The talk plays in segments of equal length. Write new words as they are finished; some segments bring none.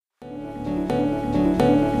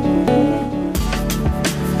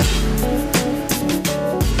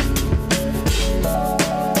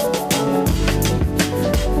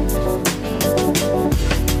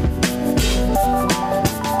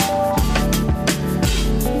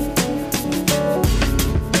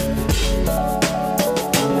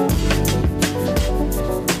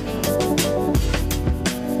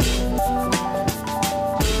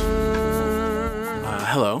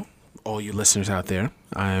listeners out there.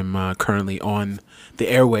 I'm currently on the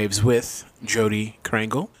airwaves with Jody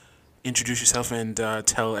Krangle. Introduce yourself and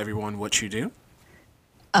tell everyone what you do.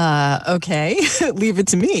 Okay, leave it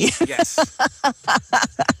to me. Yes.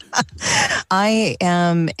 I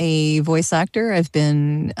am a voice actor. I've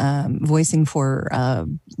been voicing for a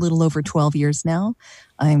little over 12 years now.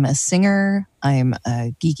 I'm a singer. I'm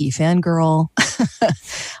a geeky fangirl,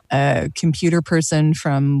 a computer person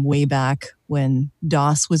from way back when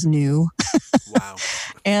DOS was new. Wow.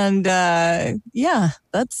 And yeah,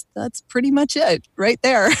 that's pretty much it right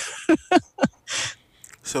there.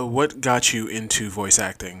 So what got you into voice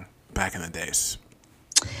acting back in the days?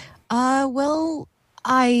 Well,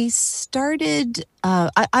 I started,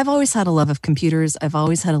 I've always had a love of computers. I've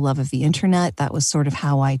always had a love of the internet. That was sort of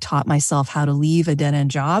how I taught myself how to leave a dead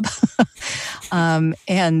end job.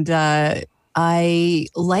 And I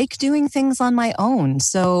like doing things on my own.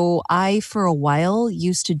 So I, for a while,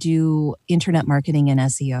 used to do internet marketing and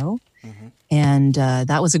SEO. Mm-hmm. And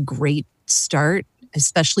that was a great start,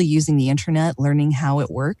 especially using the internet, learning how it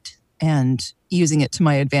worked and using it to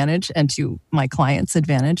my advantage and to my clients'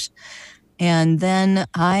 advantage. And then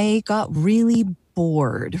I got really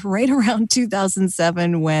bored right around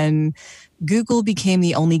 2007 when Google became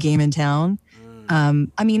the only game in town.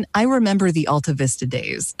 I mean, I remember the Alta Vista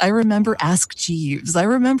days. I remember Ask Jeeves. I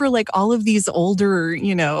remember like all of these older,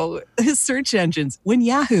 search engines when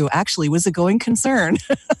Yahoo actually was a going concern.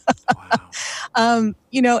 Wow.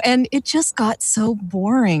 And it just got so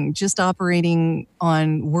boring just worrying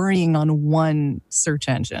on one search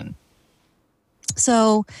engine.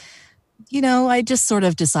 So, I just sort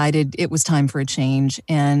of decided it was time for a change.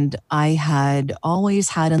 And I had always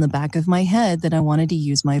had in the back of my head that I wanted to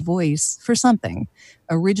use my voice for something.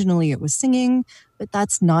 Originally, it was singing, but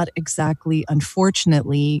that's not exactly,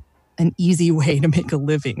 unfortunately, an easy way to make a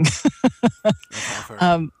living.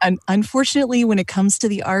 And unfortunately, when it comes to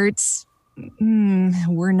the arts,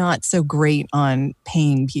 we're not so great on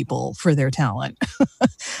paying people for their talent,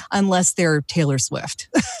 unless they're Taylor Swift,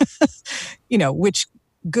 which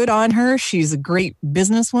good on her. She's a great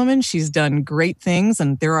businesswoman. She's done great things.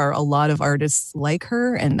 And there are a lot of artists like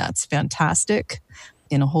her, and that's fantastic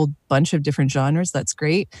in a whole bunch of different genres. That's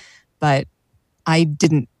great. But I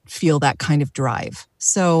didn't feel that kind of drive.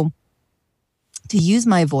 So to use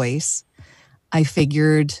my voice, I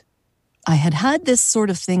figured I had this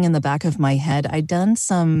sort of thing in the back of my head. I'd done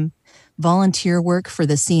some volunteer work for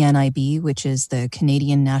the CNIB, which is the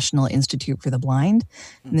Canadian National Institute for the Blind.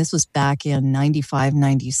 And this was back in 95,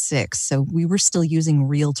 96. So we were still using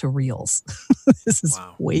reel-to-reels. This is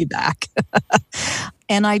way back.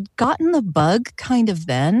 And I'd gotten the bug kind of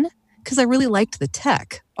then because I really liked the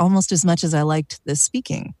tech almost as much as I liked the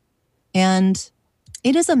speaking. And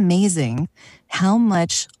it is amazing how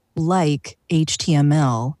much like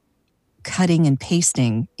HTML cutting and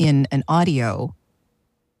pasting in an audio,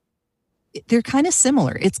 they're kind of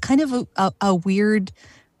similar. It's kind of a weird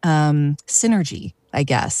synergy, I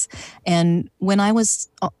guess. And when I was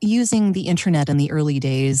using the internet in the early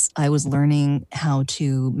days, I was learning how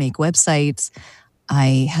to make websites.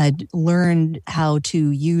 I had learned how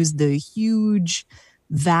to use the huge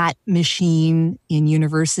VAT machine in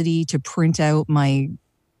university to print out my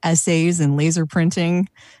essays and laser printing.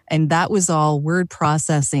 And that was all word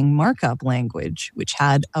processing markup language, which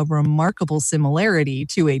had a remarkable similarity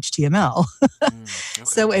to HTML. Okay.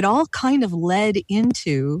 So it all kind of led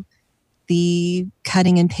into the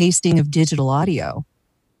cutting and pasting of digital audio.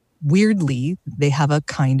 Weirdly, they have a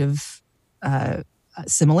kind of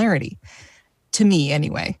similarity to me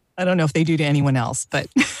anyway. I don't know if they do to anyone else, but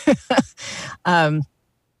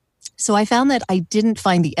so I found that I didn't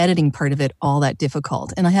find the editing part of it all that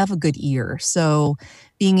difficult, and I have a good ear. So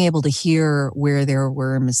being able to hear where there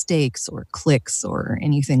were mistakes or clicks or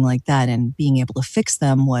anything like that and being able to fix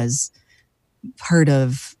them was part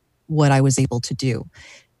of what I was able to do.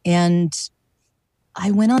 And I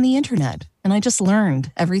went on the internet and I just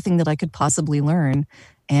learned everything that I could possibly learn.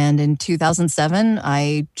 And in 2007,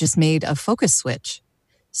 I just made a focus switch.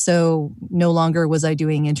 So no longer was I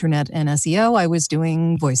doing internet and SEO, I was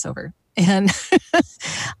doing voiceover. And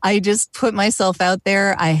I just put myself out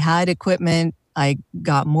there. I had equipment. I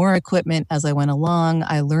got more equipment as I went along.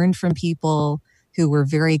 I learned from people who were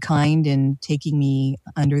very kind in taking me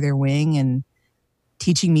under their wing and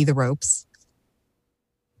teaching me the ropes.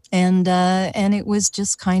 And it was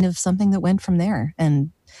just kind of something that went from there.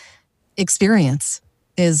 And experience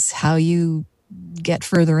is how you get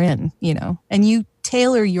further in, and you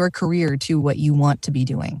tailor your career to what you want to be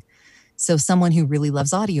doing. So someone who really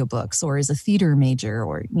loves audiobooks or is a theater major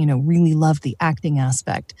or, really love the acting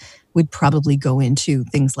aspect would probably go into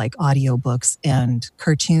things like audiobooks and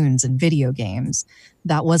cartoons and video games.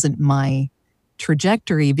 That wasn't my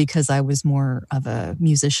trajectory because I was more of a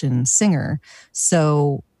musician singer.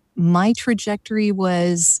 So my trajectory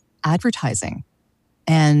was advertising,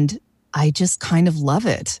 and I just kind of love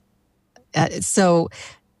it. So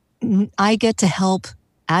I get to help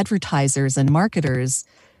advertisers and marketers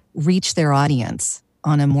reach their audience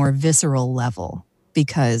on a more visceral level,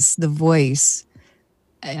 because the voice,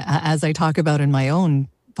 as I talk about in my own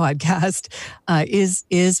podcast,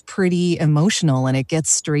 is pretty emotional, and it gets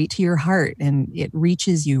straight to your heart and it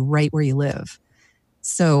reaches you right where you live.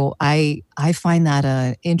 So I find that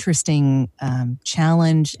an interesting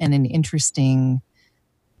challenge and an interesting,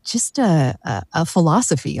 just a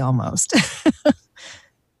philosophy almost.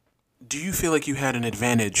 Do you feel like you had an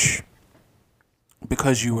advantage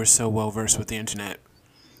because you were so well versed with the internet,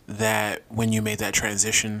 that when you made that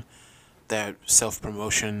transition, that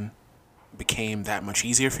self-promotion became that much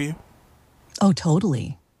easier for you? Oh,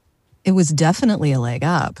 totally. It was definitely a leg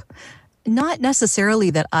up. Not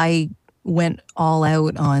necessarily that I went all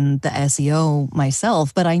out on the SEO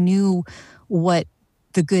myself, but I knew what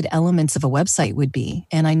the good elements of a website would be,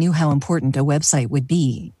 and I knew how important a website would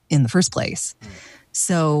be in the first place.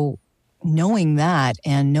 So knowing that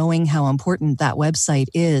and knowing how important that website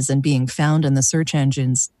is and being found in the search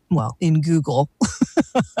engines, well, in Google,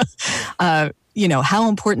 how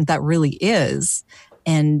important that really is,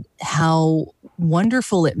 and how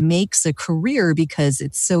wonderful it makes a career because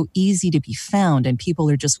it's so easy to be found and people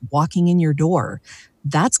are just walking in your door.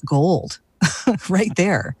 That's gold right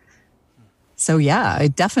there. So yeah,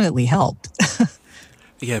 it definitely helped.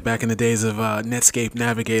 Yeah, back in the days of Netscape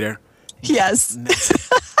Navigator. Yes.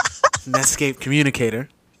 Netscape Communicator.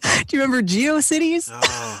 Do you remember GeoCities?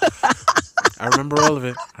 Oh, I remember all of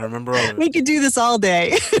it. We could do this all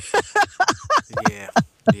day.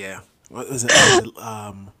 Yeah. What was it?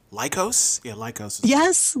 Lycos? Yeah, Lycos.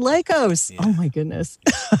 Yes, Lycos. Yeah. Oh my goodness.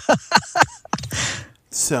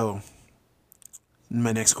 So,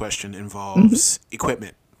 my next question involves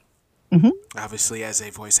equipment. Obviously, as a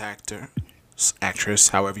voice actress,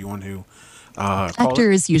 however you want to call actor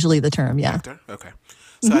is usually the term, yeah. Actor? Okay.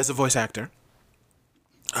 So as a voice actor,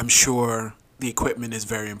 I'm sure the equipment is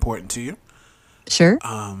very important to you. Sure.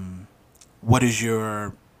 What is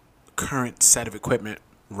your current set of equipment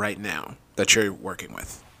right now that you're working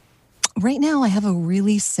with? Right now, I have a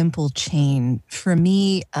really simple chain. For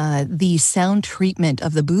me, the sound treatment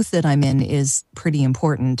of the booth that I'm in is pretty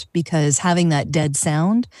important, because having that dead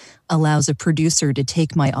sound allows a producer to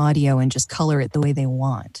take my audio and just color it the way they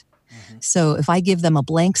want. So if I give them a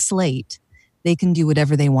blank slate, they can do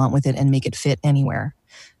whatever they want with it and make it fit anywhere.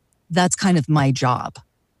 That's kind of my job,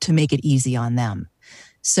 to make it easy on them.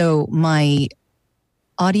 So my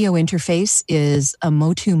audio interface is a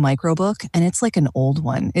Motu Microbook, and it's like an old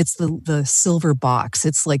one. It's the silver box.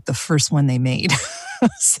 It's like the first one they made.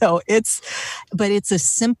 But it's a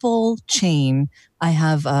simple chain. I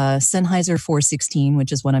have a Sennheiser 416,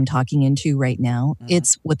 which is what I'm talking into right now.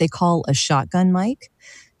 It's what they call a shotgun mic.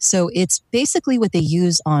 So it's basically what they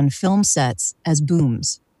use on film sets as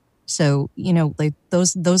booms. So, like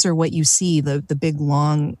those are what you see, the big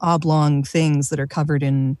long oblong things that are covered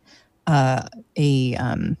in what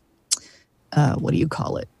do you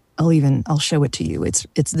call it? I'll show it to you.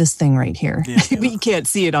 It's this thing right here. Yeah. You can't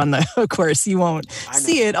see it of course you won't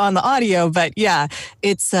see it on the audio, but yeah,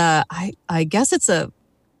 it's I guess it's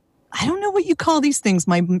I don't know what you call these things.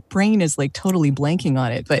 My brain is like totally blanking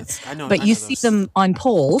on it, but you see them on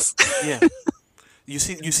poles. Yeah. You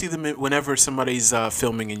see them whenever somebody's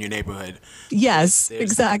filming in your neighborhood. Yes,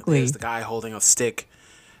 exactly. There's the guy holding a stick,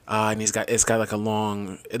 and it's got like a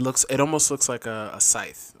long. It almost looks like a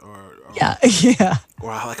scythe or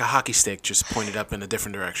like a hockey stick just pointed up in a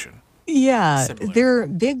different direction. Yeah, similar. They're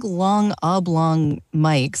big, long, oblong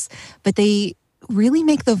mics, but they really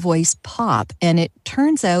make the voice pop. And it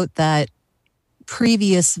turns out that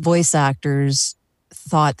previous voice actors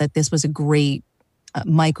thought that this was a great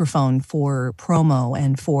microphone for promo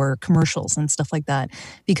and for commercials and stuff like that,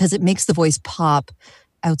 because it makes the voice pop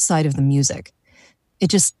outside of the music. It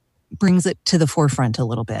just brings it to the forefront a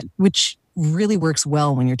little bit, which really works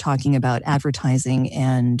well when you're talking about advertising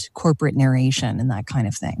and corporate narration and that kind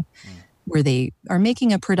of thing, where they are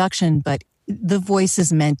making a production, but the voice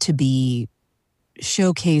is meant to be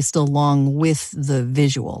showcased along with the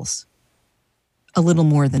visuals a little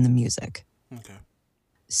more than the music. Okay.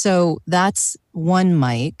 So that's one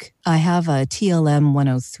mic. I have a TLM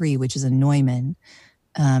 103, which is a Neumann,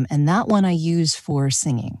 and that one I use for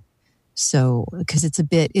singing. So, because it's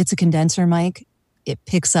a condenser mic, it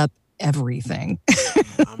picks up everything,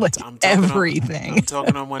 like everything. I'm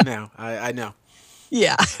talking on one now. I know.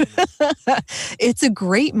 Yeah. It's a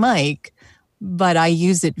great mic, but I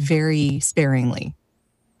use it very sparingly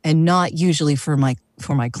and not usually for my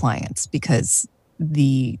clients, because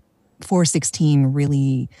the 416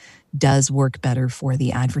 really does work better for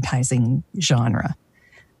the advertising genre.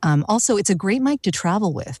 Also, it's a great mic to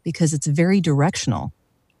travel with because it's very directional.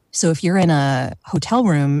 So if you're in a hotel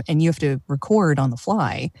room and you have to record on the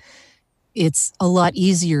fly, it's a lot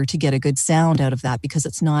easier to get a good sound out of that because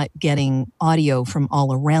it's not getting audio from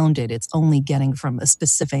all around it. It's only getting from a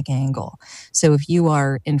specific angle. So if you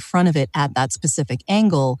are in front of it at that specific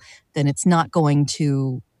angle, then it's not going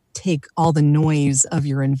to take all the noise of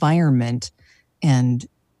your environment and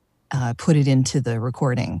put it into the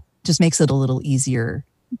recording. Just makes it a little easier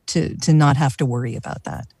to not have to worry about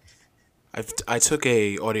that. I took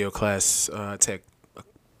a audio class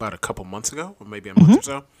about a couple months ago, or maybe a month or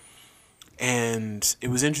so. And it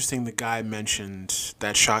was interesting. The guy mentioned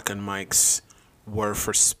that shotgun mics were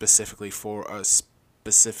specifically for a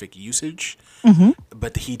specific usage,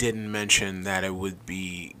 but he didn't mention that it would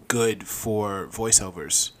be good for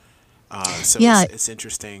voiceovers. So Yeah. it's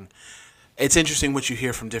interesting. It's interesting what you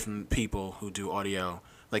hear from different people who do audio.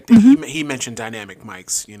 Like he mentioned dynamic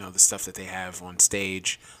mics, the stuff that they have on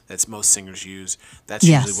stage that's most singers use. That's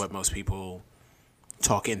Yes. usually what most people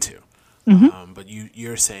talk into. But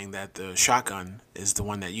you're saying that the shotgun is the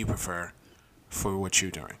one that you prefer for what you're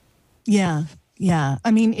doing. Yeah. Yeah.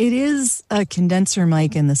 I mean, it is a condenser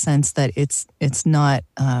mic in the sense that it's not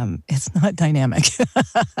dynamic.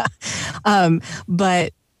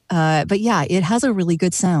 But yeah, it has a really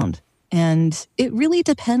good sound. And it really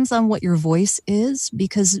depends on what your voice is,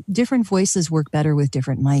 because different voices work better with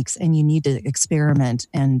different mics, and you need to experiment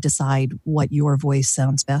and decide what your voice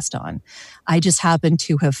sounds best on. I just happen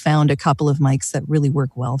to have found a couple of mics that really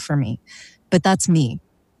work well for me, but that's me.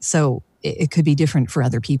 So it could be different for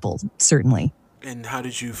other people, certainly. And how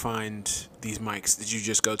did you find these mics? Did you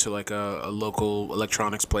just go to like a local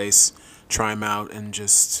electronics place, try them out, and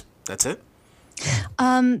just that's it?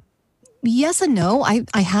 Yes and no.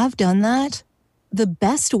 I have done that. The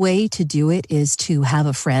best way to do it is to have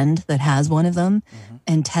a friend that has one of them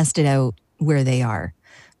and test it out where they are.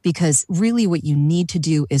 Because really what you need to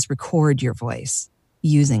do is record your voice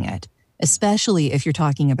using it, especially if you're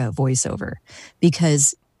talking about voiceover,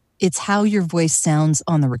 because it's how your voice sounds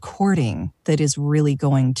on the recording that is really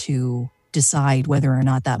going to decide whether or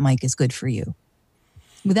not that mic is good for you.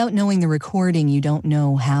 Without knowing the recording, you don't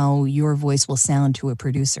know how your voice will sound to a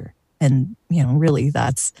producer. And, really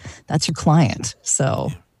that's your client. So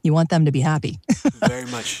you want them to be happy. Very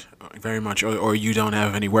much. Very much. Or you don't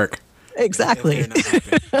have any work. Exactly. If they're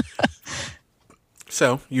not happy.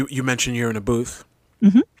 So you mentioned you're in a booth.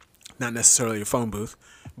 Not necessarily a phone booth.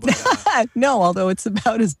 But, no, although it's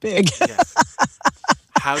about as big. Yes.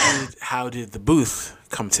 How did the booth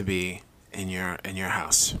come to be in your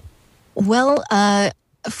house? Well,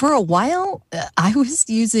 for a while, I was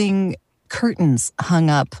using curtains hung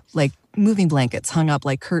up, like moving blankets hung up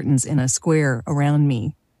like curtains in a square around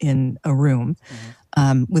me in a room,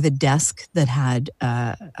 with a desk that had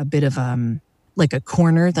a bit of like a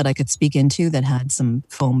corner that I could speak into that had some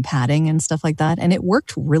foam padding and stuff like that. And it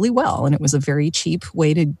worked really well. And it was a very cheap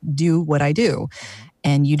way to do what I do.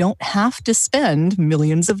 And you don't have to spend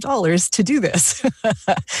millions of dollars to do this.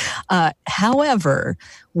 However,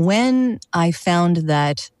 when I found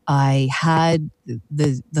that I had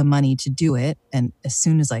the money to do it, and as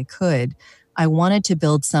soon as I could, I wanted to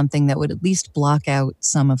build something that would at least block out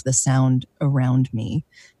some of the sound around me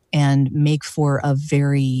and make for a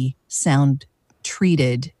very sound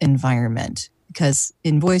treated environment. Because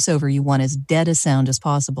in voiceover, you want as dead a sound as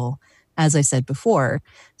possible, as I said before,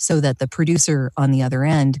 so that the producer on the other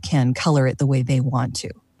end can color it the way they want to.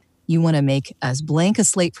 You want to make as blank a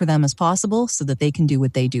slate for them as possible so that they can do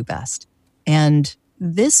what they do best. And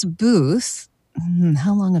this booth,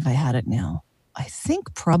 how long have I had it now? I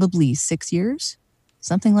think probably 6 years,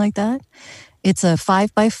 something like that. It's a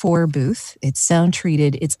 5x4 booth. It's sound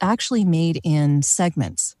treated. It's actually made in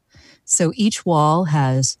segments. So each wall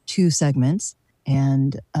has 2 segments,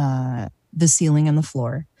 and the ceiling and the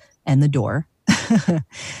floor and the door.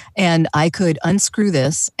 And I could unscrew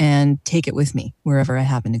this and take it with me wherever I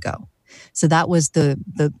happen to go. So that was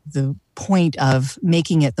the point of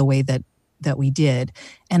making it the way that we did.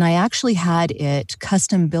 And I actually had it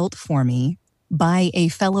custom built for me by a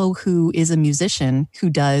fellow who is a musician who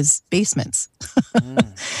does basements.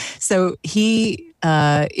 So he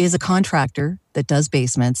is a contractor that does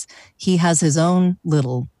basements. He has his own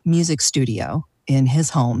little music studio in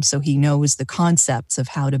his home. So he knows the concepts of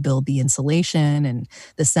how to build the insulation and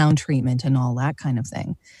the sound treatment and all that kind of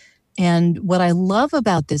thing. And what I love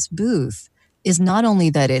about this booth is not only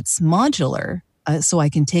that it's modular, so I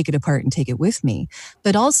can take it apart and take it with me,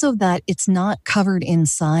 but also that it's not covered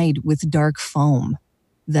inside with dark foam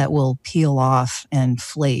that will peel off and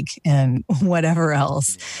flake and whatever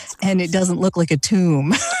else. Yeah, And it doesn't look like a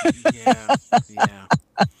tomb. yeah, yeah.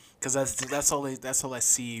 Because that's all I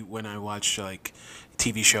see when I watch like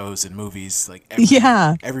TV shows and movies. Like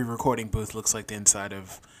Yeah. every recording booth looks like the inside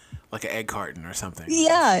of like an egg carton or something.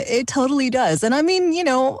 Yeah, it totally does. And I mean,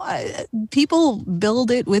 people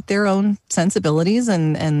build it with their own sensibilities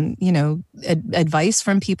and advice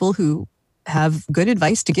from people who have good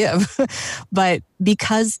advice to give. But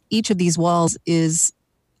because each of these walls is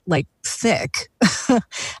like thick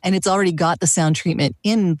and it's already got the sound treatment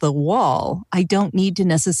in the wall, I don't need to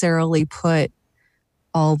necessarily put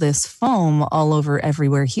all this foam all over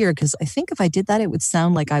everywhere here, because I think if I did that, it would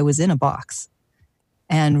sound like I was in a box.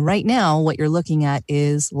 And right now, what you're looking at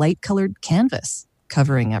is light-colored canvas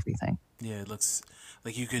covering everything. Yeah, it looks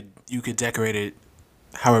like you could decorate it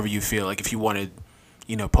however you feel. Like if you wanted,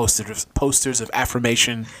 posters of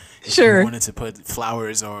affirmation. If Sure. you wanted to put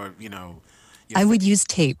flowers or I would use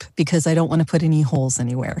tape because I don't want to put any holes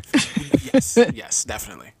anywhere. yes,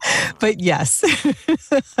 definitely. But yes.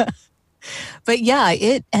 But yeah,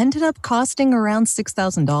 it ended up costing around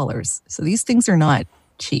 $6,000. So these things are not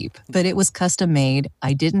cheap, but it was custom made.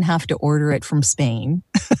 I didn't have to order it from Spain.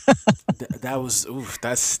 That's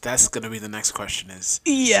gonna be the next question. Is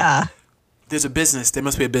Yeah. there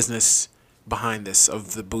must be a business behind this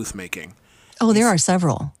of the booth making. Oh, there are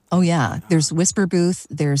several. Oh, yeah. There's Whisper Booth.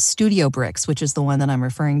 There's Studio Bricks, which is the one that I'm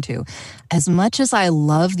referring to. As much as I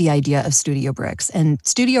love the idea of Studio Bricks, and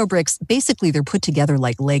Studio Bricks, basically, they're put together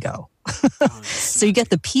like Lego. So you get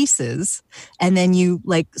the pieces, and then you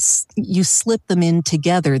slip them in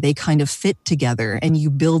together. They kind of fit together, and you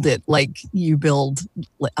build it like you build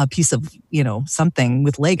a piece of, something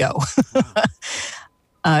with Lego.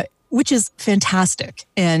 Which is fantastic.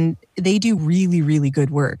 And they do really, really good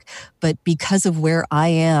work. But because of where I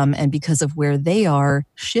am and because of where they are,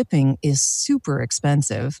 shipping is super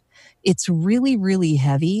expensive. It's really, really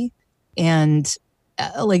heavy. And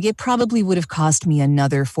it probably would have cost me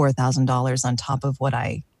another $4,000 on top of what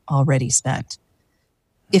I already spent,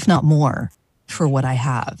 if not more, for what I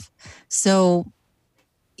have. So,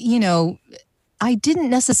 I didn't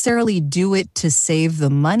necessarily do it to save the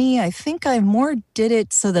money. I think I more did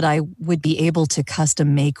it so that I would be able to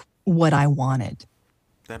custom make what I wanted.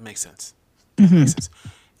 That makes sense. Mm-hmm. Makes sense.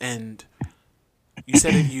 And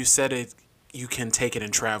you said it, you can take it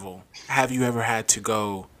and travel. Have you ever had to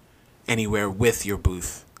go anywhere with your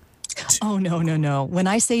booth? Oh, no. When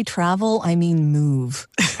I say travel, I mean move.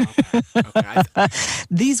 Okay.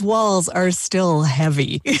 These walls are still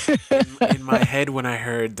heavy. In my head, when I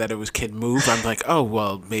heard that it was can move, I'm like, oh,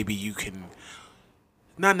 well, maybe you can,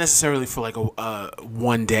 not necessarily for like a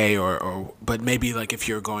one day but maybe like if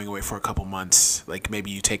you're going away for a couple months, like maybe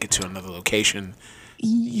you take it to another location.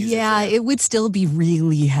 Yeah, it would still be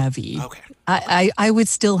really heavy. Okay. I would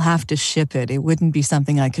still have to ship it. It wouldn't be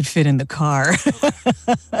something I could fit in the car.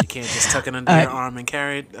 You can't just tuck it under your arm and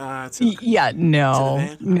carry it yeah, no.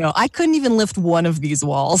 to the van? No, I couldn't even lift one of these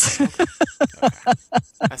walls. Okay.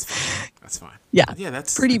 That's fine. Yeah,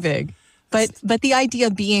 that's pretty big. But the idea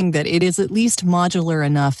being that it is at least modular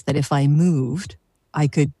enough that if I moved, I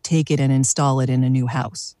could take it and install it in a new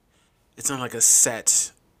house. It's not like a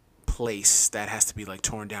set place that has to be like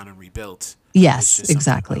torn down and rebuilt. Yes,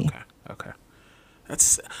 exactly. Okay.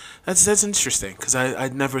 That's interesting, because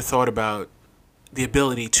I'd never thought about the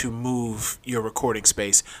ability to move your recording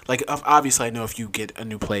space. Like obviously I know if you get a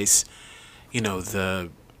new place, the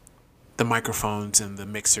microphones and the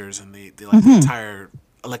mixers and the entire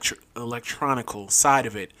electronical side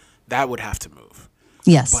of it, that would have to move.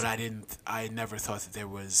 Yes. But I never thought that there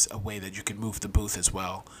was a way that you could move the booth as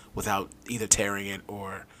well without either tearing it,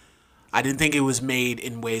 or I didn't think it was made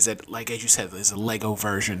in ways that, like as you said, there's a Lego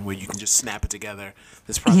version where you can just snap it together.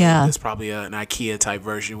 There's probably an IKEA type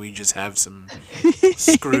version where you just have some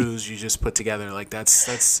screws you just put together. Like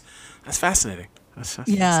that's fascinating.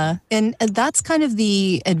 Yeah, and that's kind of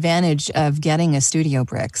the advantage of getting a Studio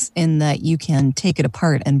Bricks, in that you can take it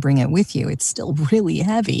apart and bring it with you. It's still really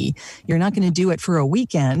heavy. You're not going to do it for a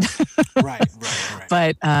weekend. Right.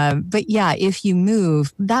 But yeah, if you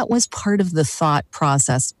move, that was part of the thought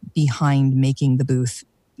process behind making the booth,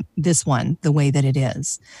 this one, the way that it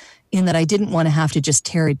is, in that I didn't want to have to just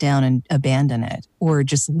tear it down and abandon it, or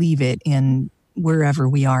just leave it in wherever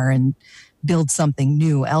we are and build something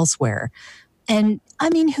new elsewhere. And I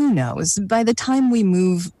mean, who knows? By the time we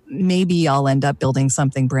move, maybe I'll end up building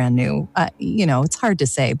something brand new. It's hard to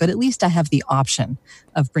say, but at least I have the option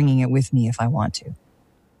of bringing it with me if I want to.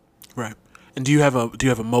 Right. And do you have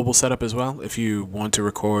a mobile setup as well if you want to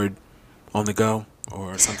record on the go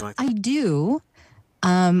or something like that? I do.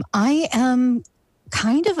 I am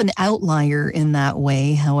kind of an outlier in that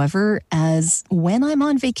way, however, as when I'm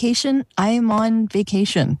on vacation, I am on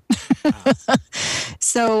vacation.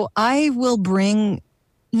 So I will bring,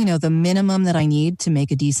 the minimum that I need to make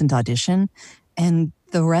a decent audition, and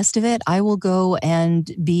the rest of it, I will go and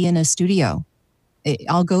be in a studio.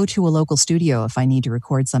 I'll go to a local studio if I need to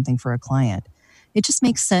record something for a client. It just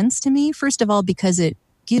makes sense to me, first of all, because it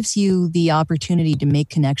gives you the opportunity to make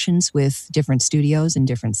connections with different studios in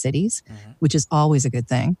different cities, which is always a good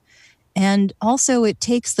thing. And also it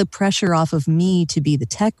takes the pressure off of me to be the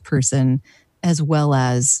tech person as well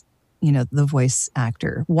as, the voice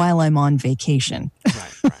actor while I'm on vacation.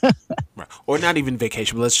 Right. Or not even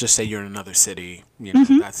vacation, but let's just say you're in another city.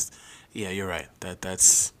 You're right.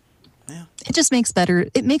 That's. It just makes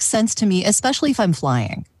sense to me, especially if I'm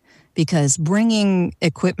flying, because bringing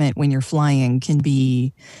equipment when you're flying can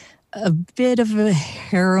be a bit of a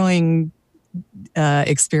harrowing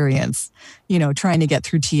experience, trying to get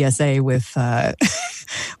through TSA with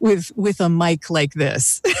with a mic like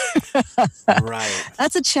this. Right.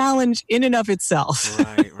 That's a challenge in and of itself.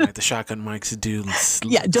 Right. The shotgun mics do.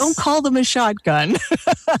 Yeah, don't call them a shotgun.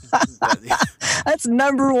 That's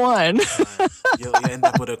number one. You'll end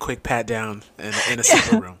up with a quick pat down in a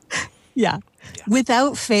separate room. Yeah.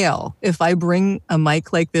 Without fail, if I bring a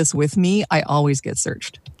mic like this with me, I always get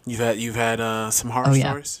searched. You've had some horror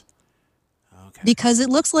stories? Okay. Because it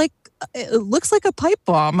looks like a pipe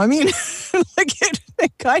bomb. I mean,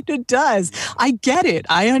 it kind of does. I get it.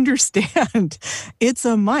 I understand. It's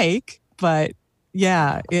a mic, but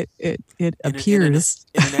yeah, it appears.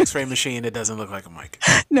 In an X-ray machine, it doesn't look like a mic.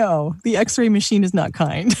 No, the X-ray machine is not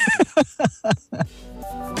kind.